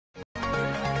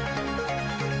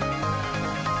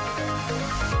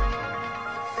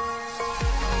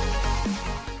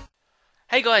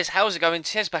Hey guys, how's it going?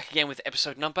 Tez back again with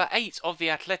episode number 8 of the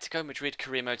Atletico Madrid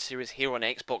career mode series here on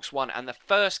Xbox One, and the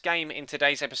first game in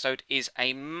today's episode is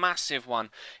a massive one.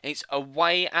 It's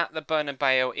away at the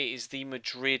Bernabeu. It is the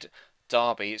Madrid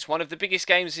derby. It's one of the biggest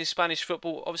games in Spanish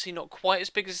football. Obviously not quite as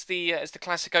big as the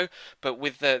Clásico, but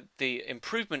with the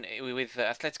improvement with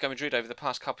Atletico Madrid over the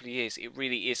past couple of years, it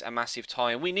really is a massive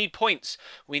tie. And we need points.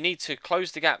 We need to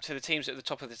close the gap to the teams at the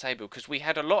top of the table because we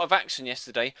had a lot of action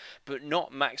yesterday, but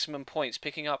not maximum points.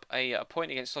 Picking up a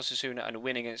point against Osasuna and a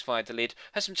win against Valladolid.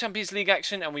 Has some Champions League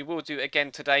action, and we will do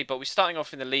again today. But we're starting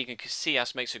off in the league, and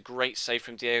Casillas makes a great save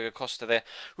from Diego Costa there.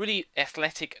 Really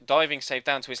athletic diving save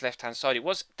down to his left-hand side. It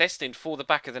was destined for the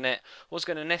back of the net, was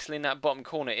going to nestle in that bottom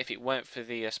corner if it weren't for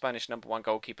the Spanish #1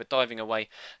 goalkeeper diving away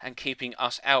and keeping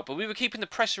us out. But we were keeping the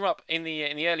pressure up in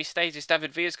the early stages.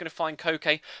 David Villa is going to find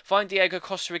Koke, find Diego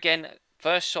Costa again.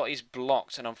 First shot is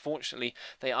blocked, and unfortunately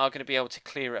they are going to be able to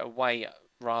clear it away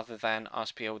rather than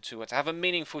us be able to have a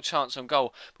meaningful chance on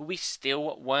goal. But we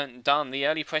still weren't done. The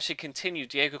early pressure continued.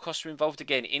 Diego Costa involved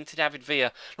again into David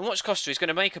Villa. And watch Costa. He's going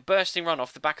to make a bursting run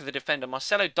off the back of the defender.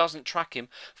 Marcelo doesn't track him.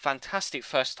 Fantastic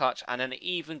first touch and an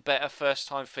even better first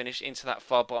time finish into that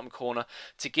far bottom corner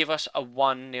to give us a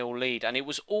 1-0 lead. And it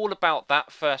was all about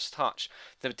that first touch.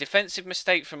 The defensive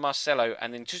mistake from Marcelo,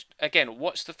 and then just again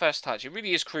watch the first touch. It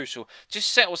really is crucial.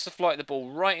 Just settles the flight of the ball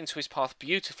right into his path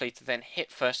beautifully to then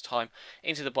hit first time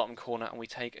into the bottom corner, and we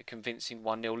take a convincing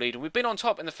 1-0 lead. And we've been on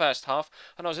top in the first half,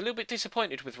 and I was a little bit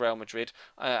disappointed with Real Madrid.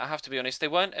 I have to be honest. They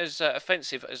weren't as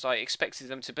offensive as I expected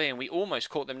them to be, and we almost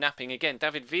caught them napping again.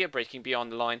 David Villa breaking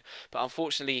beyond the line, but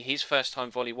unfortunately his first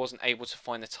time volley wasn't able to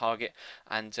find the target,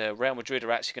 and Real Madrid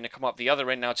are actually going to come up the other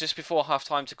end now just before half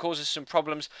time to cause us some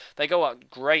problems. They go up,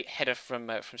 great header from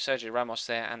Sergio Ramos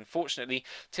there, and fortunately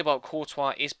Thibaut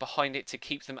Courtois is behind it to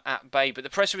keep them at bay. But the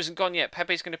pressure isn't gone yet.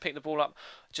 Pepe's going to pick the ball up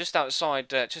just outside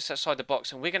the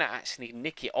box, and we're going to actually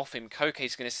nick it off him.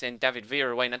 Koke's going to send David Villa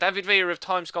away. Now, David Villa, if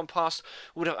time's gone past,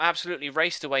 would have absolutely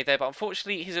raced away there, but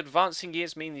unfortunately his advancing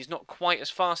years mean he's not quite as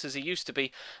fast as he used to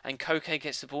be, and Koke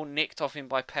gets the ball nicked off him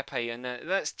by Pepe, and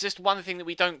that's just one thing that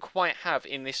we don't quite have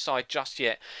in this side just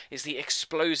yet, is the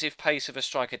explosive pace of a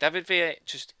striker. David Villa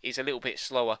just is a little bit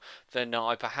slower than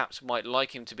I perhaps might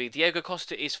like him to be. Diego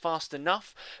Costa is fast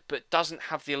enough, but doesn't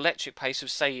have the electric pace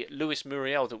of, say, Luis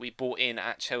Muriel that we bought in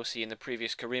at Chelsea in the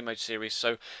previous career mode series.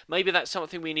 So maybe that's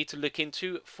something we need to look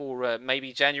into for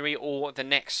maybe January or the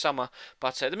next summer.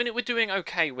 But at the minute we're doing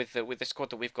okay with the squad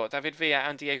that we've got. David Villa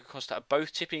and Diego Costa are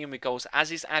both chipping in with goals,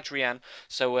 as is Adrian.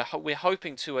 So we're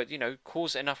hoping to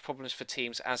cause enough problems for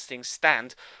teams as things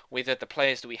stand with the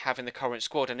players that we have in the current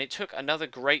squad. And it took another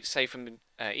great save from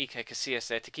Iker Casillas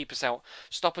there to keep us out,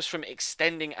 stop us from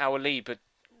extending our lead. But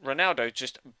Ronaldo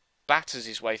just batters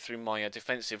his way through my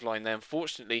defensive line there.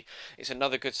 Unfortunately, it's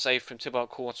another good save from Thibaut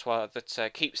Courtois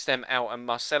that keeps them out, and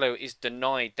Marcelo is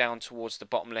denied down towards the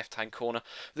bottom left-hand corner.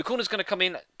 The corner's going to come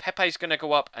in, Pepe's going to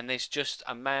go up, and there's just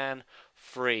a man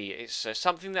free. It's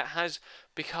something that has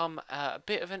become a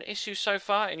bit of an issue so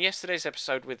far. In yesterday's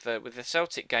episode with the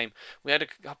Celtic game, we had a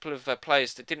couple of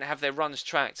players that didn't have their runs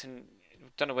tracked, and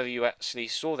don't know whether you actually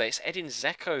saw that. It's Edin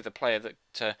Dzeko, the player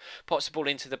that pots the ball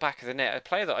into the back of the net. A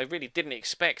player that I really didn't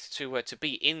expect to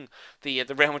be in the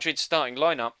Real Madrid starting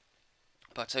lineup.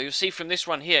 But you'll see from this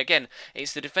run here, again,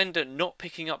 it's the defender not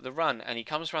picking up the run, and he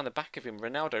comes around the back of him.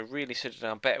 Ronaldo really should have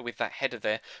done better with that header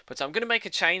there. But I'm going to make a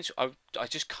change. I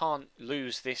just can't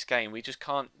lose this game. We just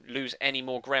can't lose any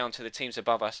more ground to the teams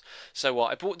above us. So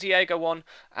I brought Diego on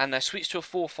and switched to a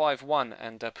 4-5-1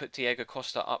 and put Diego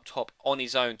Costa up top on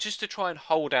his own, just to try and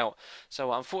hold out.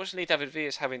 So unfortunately, David Villa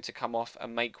is having to come off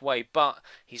and make way, but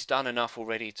he's done enough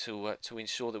already to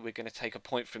ensure that we're going to take a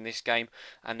point from this game.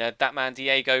 And that man,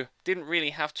 Diego, didn't really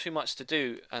have too much to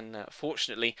do, and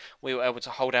fortunately we were able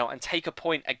to hold out and take a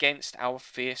point against our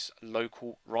fierce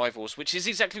local rivals, which is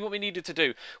exactly what we needed to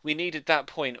do. We needed that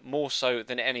point more so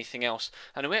than anything else,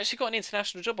 and we actually got an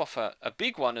international job offer, a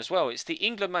big one as well. It's the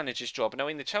England manager's job. Now,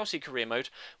 in the Chelsea career mode,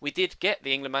 we did get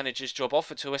the England manager's job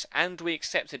offered to us, and we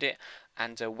accepted it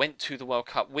and went to the World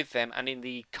Cup with them. And in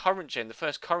the current gen, the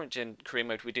first current gen career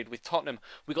mode we did with Tottenham,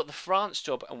 we got the France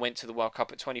job and went to the World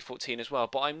Cup at 2014 as well.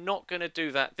 But I'm not going to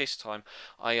do that this time.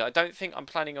 I don't think I'm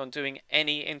planning on doing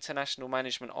any international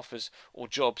management offers or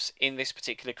jobs in this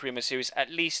particular career mode series, at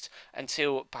least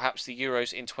until perhaps the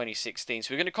Euros in 2016.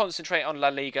 So we're going to concentrate on La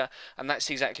Liga, and that's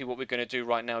exactly what we're going to do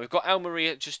right now. We've got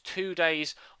Almeria just 2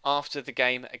 days after the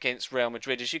game against Real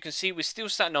Madrid. As you can see, we're still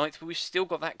sat ninth, but we've still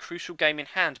got that crucial game in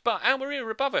hand. But Almeria are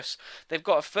above us. They've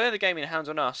got a further game in hand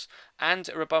on us, and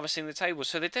are above us in the table.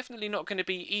 So they're definitely not going to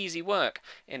be easy work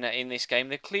in this game.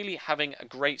 They're clearly having a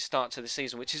great start to the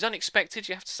season, which is unexpected.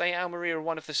 You have to say Almeria are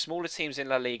one of the smaller teams in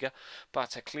La Liga,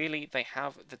 but clearly they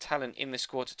have the talent in the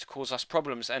squad to cause us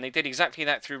problems, and they did exactly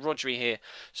that through Rodri here.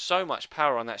 So much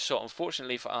power on that shot.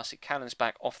 Unfortunately for us, it cannons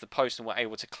back off the post and we're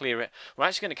able to clear it. We're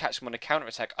actually going to catch them on a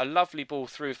counter-attack. A lovely ball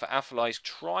through for Afellay,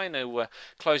 trying to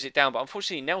close it down, but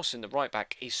unfortunately Nelson, the right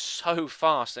back, is so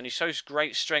fast and he shows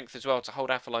great strength as well to hold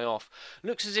Afellay off.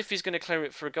 Looks as if he's going to clear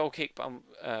it for a goal kick, but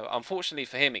unfortunately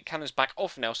for him, it cannons back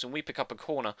off Nelson. We pick up a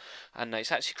corner, and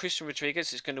it's actually Christian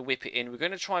Rodriguez is going to whip it in. We're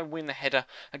going to try and win the header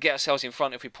and get ourselves in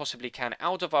front if we possibly can.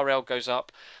 Alderweireld goes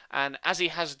up, and as he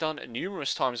has done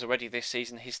numerous times already this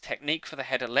season, his technique for the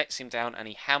header lets him down and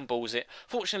he handballs it.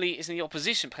 Fortunately, he's in the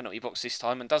opposition penalty box this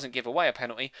time and doesn't give away a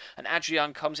penalty, and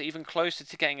Adrian comes even closer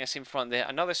to getting us in front there.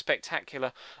 Another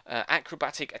spectacular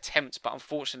acrobatic attempt, but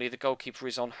unfortunately the goalkeeper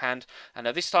is on hand, and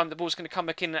this time the ball's going to come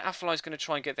back in and Afellay is going to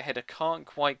try and get the header, can't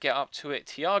quite get up to it.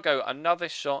 Thiago, another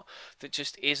shot that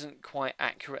just isn't quite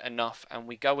accurate enough, and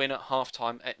we go in at half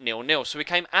time at 0-0. So we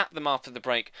came at them after the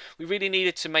break. We really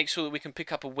needed to make sure that we can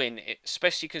pick up a win,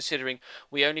 especially considering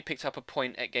we only picked up a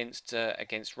point against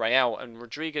Real, and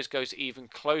Rodriguez goes even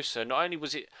closer. Not only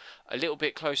was it a little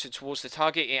bit closer towards the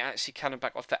target, it actually cannoned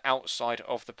back off the outside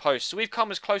of the post. So we've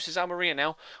come as close as Almeria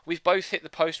now. We've both hit the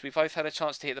post, we've both had a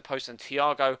chance to hit the post, and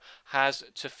Thiago has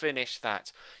to finish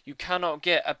that. You cannot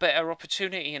get a better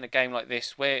opportunity in a game like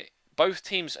this where both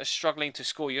teams are struggling to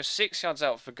score. You're 6 yards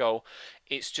out for goal.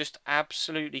 It's just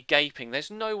absolutely gaping.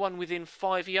 There's no one within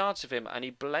 5 yards of him, and he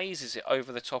blazes it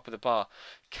over the top of the bar.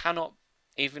 Cannot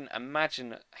even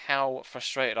imagine how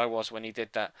frustrated I was when he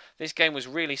did that. This game was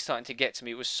really starting to get to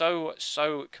me. It was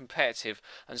so competitive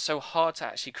and so hard to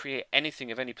actually create anything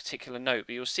of any particular note.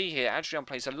 But you'll see here, Adrian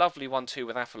plays a lovely 1-2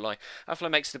 with Afellay. Afellay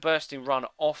makes the bursting run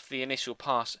off the initial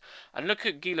pass. And look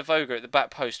at Guilavogga at the back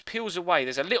post. Peels away.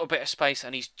 There's a little bit of space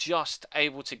and he's just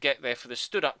able to get there for the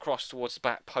stood-up cross towards the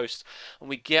back post. And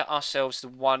we get ourselves the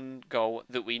one goal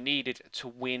that we needed to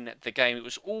win the game. It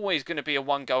was always going to be a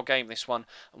one-goal game, this one.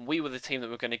 And we were the team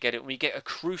that were going to get it. We get a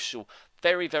crucial,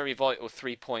 very vital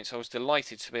 3 points. I was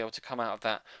delighted to be able to come out of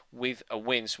that with a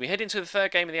win. So we head into the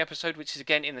third game of the episode, which is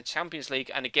again in the Champions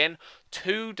League, and again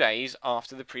 2 days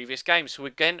after the previous game. So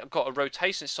again got a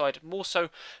rotation side, more so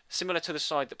similar to the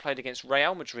side that played against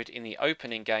Real Madrid in the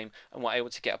opening game, and were able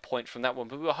to get a point from that one.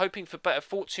 But we were hoping for better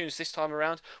fortunes this time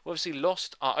around. We obviously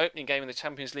lost our opening game in the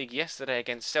Champions League yesterday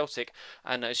against Celtic,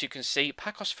 and as you can see,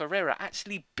 Pacos Ferreira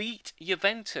actually beat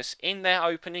Juventus in their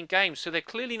opening game. So they're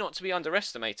clearly not to be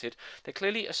underestimated. They're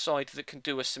clearly a side that can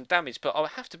do us some damage, but I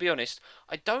have to be honest,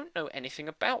 I don't know anything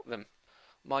about them.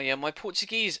 My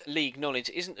Portuguese league knowledge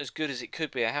isn't as good as it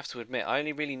could be, I have to admit. I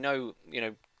only really know,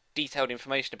 detailed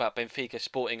information about Benfica,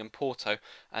 Sporting and Porto,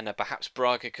 and perhaps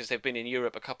Braga, because they've been in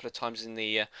Europe a couple of times in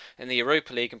the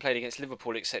Europa League and played against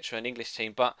Liverpool, etc., an English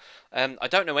team. But I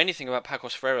don't know anything about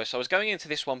Pacos Ferreira, so I was going into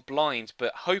this one blind,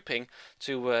 but hoping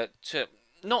to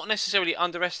not necessarily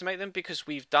underestimate them, because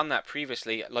we've done that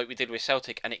previously like we did with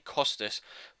Celtic and it cost us,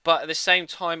 but at the same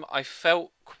time I felt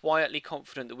quietly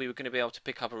confident that we were going to be able to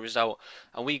pick up a result,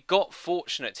 and we got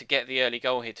fortunate to get the early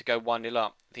goal here to go 1-0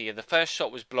 up. The first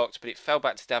shot was blocked, but it fell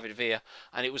back to David Villa,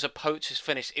 and it was a poacher's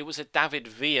finish. It was a David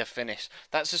Villa finish.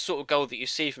 That's the sort of goal that you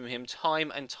see from him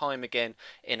time and time again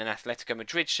in an Atletico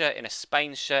Madrid shirt, in a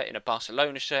Spain shirt, in a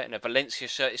Barcelona shirt, in a Valencia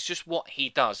shirt. It's just what he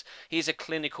does. He's a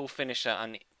clinical finisher,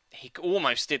 and he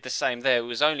almost did the same there. It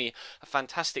was only a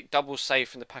fantastic double save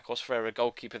from the Pacos Ferreira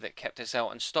goalkeeper that kept us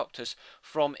out and stopped us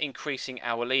from increasing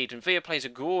our lead. And Villa plays a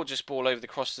gorgeous ball over the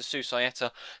cross to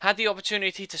Susaeta. Had the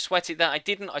opportunity to sweat it there. I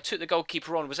didn't. I took the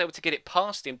goalkeeper on, was able to get it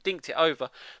past him, dinked it over,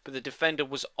 but the defender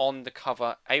was on the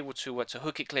cover, able to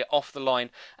hook it clear off the line,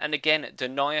 and again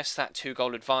deny us that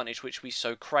 2-goal advantage which we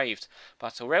so craved.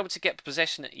 But we're able to get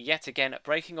possession yet again,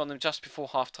 breaking on them just before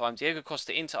half-time. Diego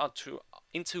Costa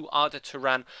into Arda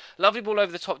Turan. Lovely ball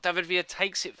over the top. David Villa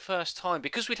takes it first time.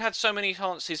 Because we'd had so many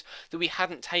chances that we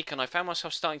hadn't taken, I found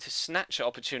myself starting to snatch at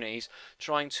opportunities,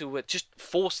 trying to just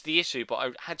force the issue, but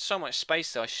I had so much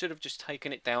space there. I should have just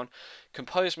taken it down,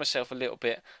 composed myself a little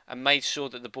bit, and made sure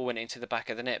that the ball went into the back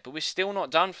of the net. But we're still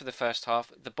not done for the first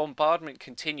half. The bombardment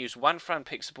continues. Juanfran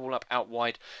picks the ball up out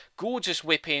wide. Gorgeous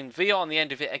whip in. Villa on the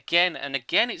end of it again, and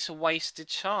again it's a wasted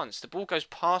chance. The ball goes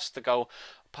past the goal,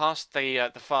 past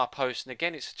the far post, and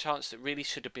again it's a chance that really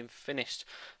should have been finished,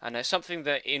 and something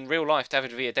that in real life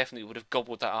David Villa definitely would have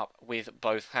gobbled that up with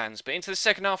both hands. But into the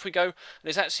second half we go, and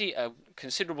there's actually a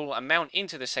considerable amount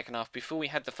into the second half before we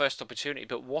had the first opportunity,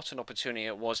 but what an opportunity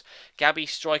it was. Gabby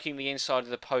striking the inside of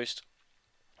the post.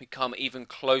 We come even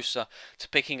closer to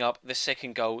picking up the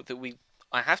second goal that we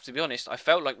I have to be honest, I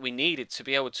felt like we needed to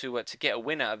be able to get a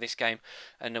win out of this game,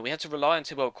 and we had to rely on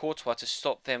Thibaut Courtois to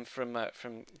stop them from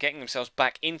getting themselves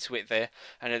back into it there.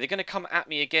 And they're going to come at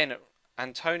me again.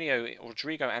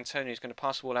 Rodrigo Antonio is going to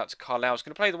pass the ball out to Carlisle. He's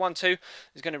going to play the 1-2.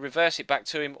 He's going to reverse it back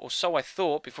to him, or so I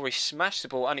thought, before he smashed the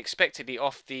ball unexpectedly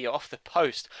off the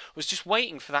post. Was just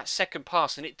waiting for that second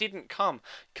pass, and it didn't come.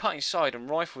 Cut inside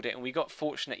and rifled it, and we got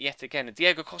fortunate yet again. And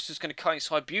Diego Costa's going to cut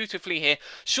inside beautifully here.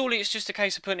 Surely it's just a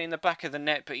case of putting it in the back of the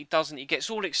net, but he doesn't. He gets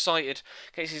all excited,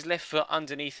 gets his left foot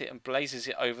underneath it, and blazes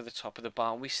it over the top of the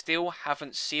bar. And we still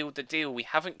haven't sealed the deal. We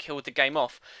haven't killed the game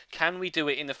off. Can we do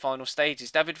it in the final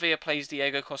stages? David Villa plays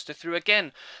Diego Costa through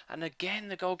again, and again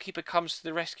the goalkeeper comes to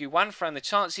the rescue. Juanfran, the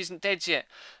chance isn't dead yet,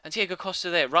 and Diego Costa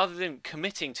there, rather than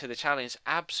committing to the challenge,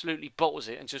 absolutely bottles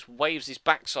it and just waves his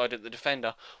backside at the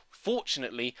defender.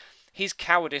 Fortunately, his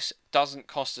cowardice doesn't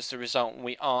cost us the result, and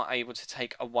we are able to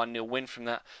take a 1-0 win from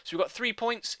that. So we've got 3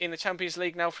 points in the Champions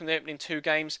League now from the opening 2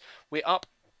 games. We're up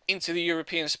into the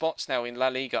European spots now in La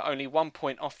Liga, only 1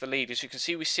 point off the lead. As you can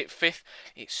see, we sit 5th.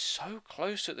 It's so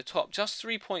close at the top. Just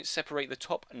 3 points separate the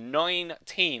top 9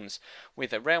 teams,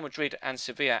 with Real Madrid and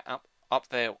Sevilla up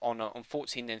there on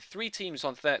 14. Then 3 teams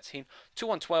on 13, 2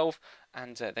 on 12,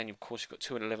 and then of course you've got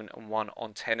 2 on 11 and 1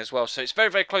 on 10 as well. So it's very,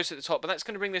 very close at the top, but that's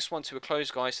going to bring this one to a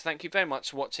close, guys. So thank you very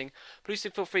much for watching. Please do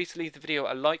feel free to leave the video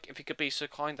a like if you could be so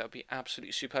kind. That would be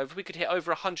absolutely superb. If we could hit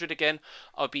over 100 again,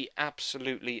 I'd be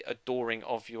absolutely adoring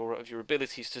of your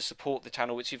abilities to support the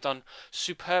channel, which you've done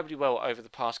superbly well over the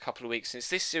past couple of weeks since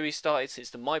this series started, since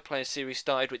the My Player series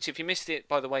started, which if you missed it,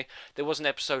 by the way, there was an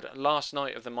episode last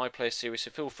night of the My Player series,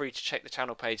 so feel free to check the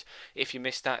channel page if you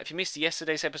missed that. If you missed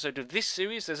yesterday's episode of this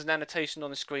series, there's an annotation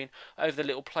on the screen over the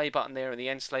little play button there in the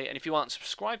end slate, and if you aren't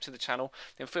subscribed to the channel,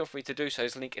 then feel free to do so.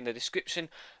 There's a link in the description,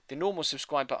 the normal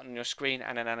subscribe button on your screen,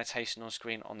 and an annotation on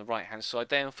screen on the right hand side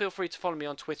there. And feel free to follow me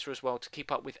on Twitter as well to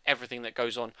keep up with everything that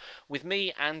goes on with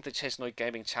me and the Chesnoid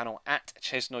Gaming channel. At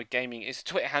Chesnoid Gaming is the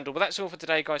Twitter handle. But that's all for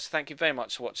today, guys. So thank you very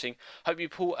much for watching. Hope you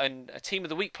pull a Team of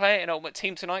the Week player in Ultimate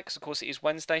Team tonight, because of course it is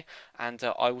Wednesday, and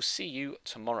I will see you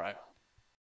tomorrow.